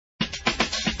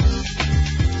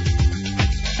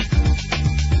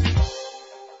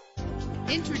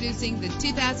Introducing the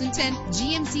 2010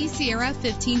 GMC Sierra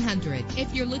 1500.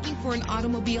 If you're looking for an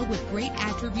automobile with great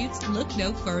attributes, look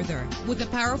no further. With a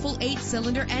powerful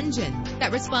 8-cylinder engine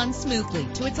that responds smoothly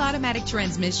to its automatic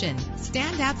transmission,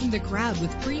 stand out from the crowd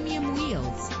with premium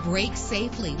wheels. Brake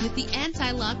safely with the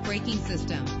anti-lock braking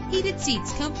system. Heated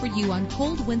seats comfort you on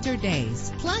cold winter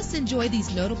days. Plus, enjoy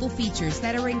these notable features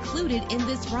that are included in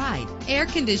this ride: air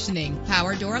conditioning,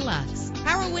 power door locks,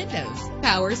 power windows,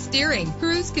 power steering,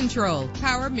 cruise control,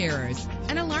 power mirrors,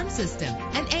 an alarm system,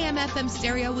 an AM/FM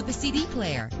stereo with a CD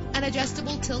player, an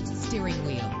adjustable tilt steering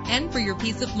wheel. And for your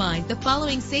peace of mind, the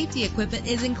following safety equipment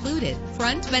is included: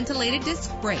 front ventilated disc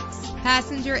brakes,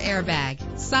 passenger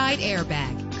airbag, side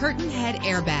airbag, curtain head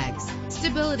airbags,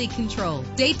 stability control,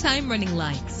 daytime running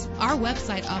lights. Our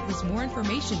website offers more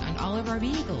information on all of our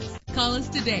vehicles. Call us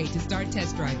today to start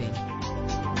test driving.